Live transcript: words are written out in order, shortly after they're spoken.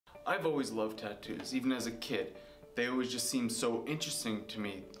I've always loved tattoos, even as a kid. They always just seemed so interesting to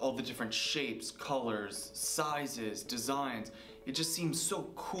me. All the different shapes, colors, sizes, designs. It just seems so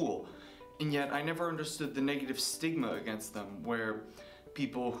cool. And yet I never understood the negative stigma against them, where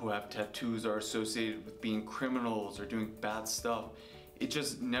people who have tattoos are associated with being criminals or doing bad stuff. It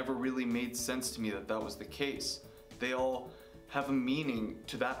just never really made sense to me that that was the case. They all have a meaning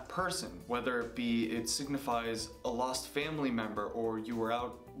to that person, whether it be it signifies a lost family member or you were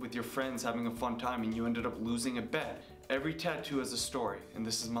out with your friends having a fun time and you ended up losing a bet. Every tattoo has a story, and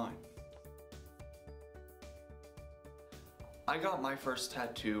this is mine. I got my first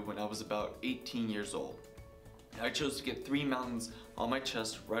tattoo when I was about 18 years old. I chose to get 3 mountains on my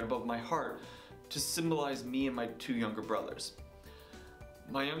chest right above my heart to symbolize me and my 2 younger brothers.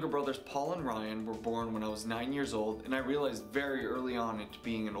 My younger brothers Paul and Ryan were born when I was 9 years old, and I realized very early on into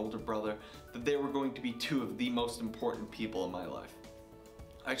being an older brother that they were going to be 2 of the most important people in my life.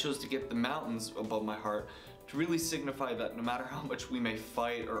 I chose to get the mountains above my heart to really signify that no matter how much we may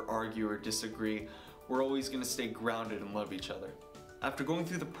fight or argue or disagree, we're always going to stay grounded and love each other. After going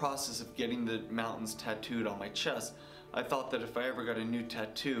through the process of getting the mountains tattooed on my chest, I thought that if I ever got a new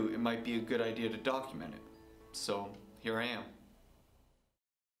tattoo, it might be a good idea to document it. So here I am.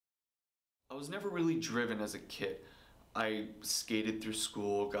 I was never really driven as a kid. I skated through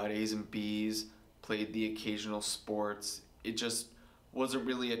school, got A's and B's, played the occasional sports. It just wasn't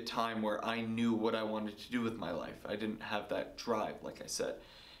really a time where I knew what I wanted to do with my life. I didn't have that drive, like I said.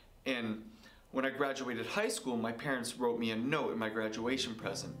 And when I graduated high school, my parents wrote me a note in my graduation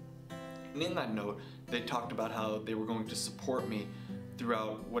present. And in that note, they talked about how they were going to support me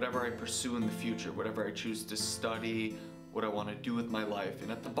throughout whatever I pursue in the future, whatever I choose to study, what I want to do with my life.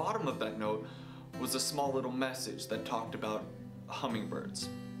 And at the bottom of that note was a small little message that talked about hummingbirds.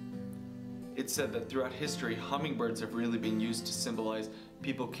 It said that throughout history, hummingbirds have really been used to symbolize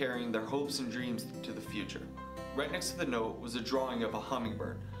people carrying their hopes and dreams to the future. Right next to the note was a drawing of a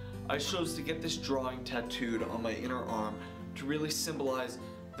hummingbird. I chose to get this drawing tattooed on my inner arm to really symbolize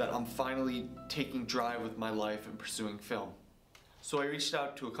that I'm finally taking drive with my life and pursuing film. So I reached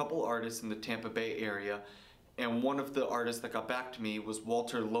out to a couple artists in the Tampa Bay area, and one of the artists that got back to me was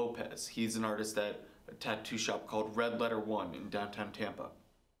Walter Lopez. He's an artist at a tattoo shop called Red Letter One in downtown Tampa.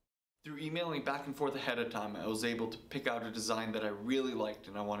 Through emailing back and forth ahead of time, I was able to pick out a design that I really liked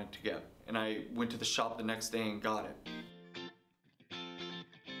and I wanted to get. And I went to the shop the next day and got it.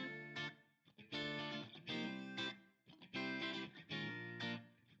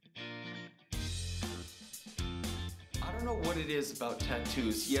 I don't know what it is about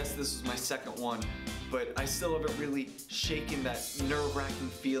tattoos. Yes, this was my second one, but I still haven't really shaken that nerve-wracking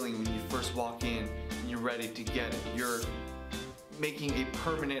feeling when you first walk in and you're ready to get it. You're making a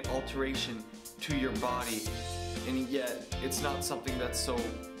permanent alteration to your body, and yet it's not something that's so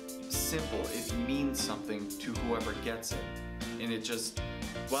simple. It means something to whoever gets it. And it just,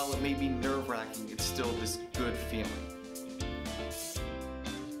 while it may be nerve-wracking, it's still this good feeling.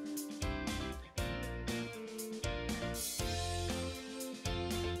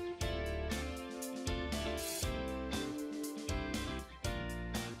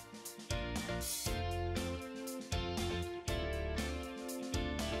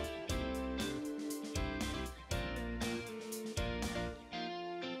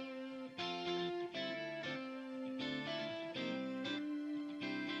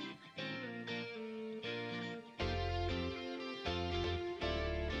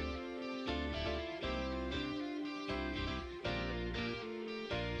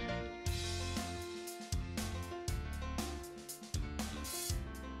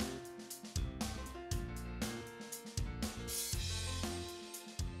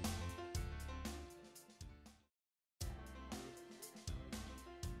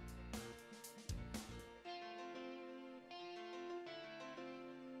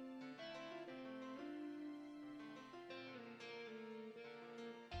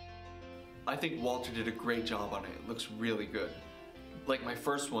 I think Walter did a great job on it. It looks really good. Like my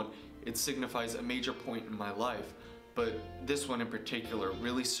first one, it signifies a major point in my life, but this one in particular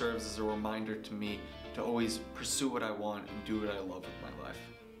really serves as a reminder to me to always pursue what I want and do what I love with my life.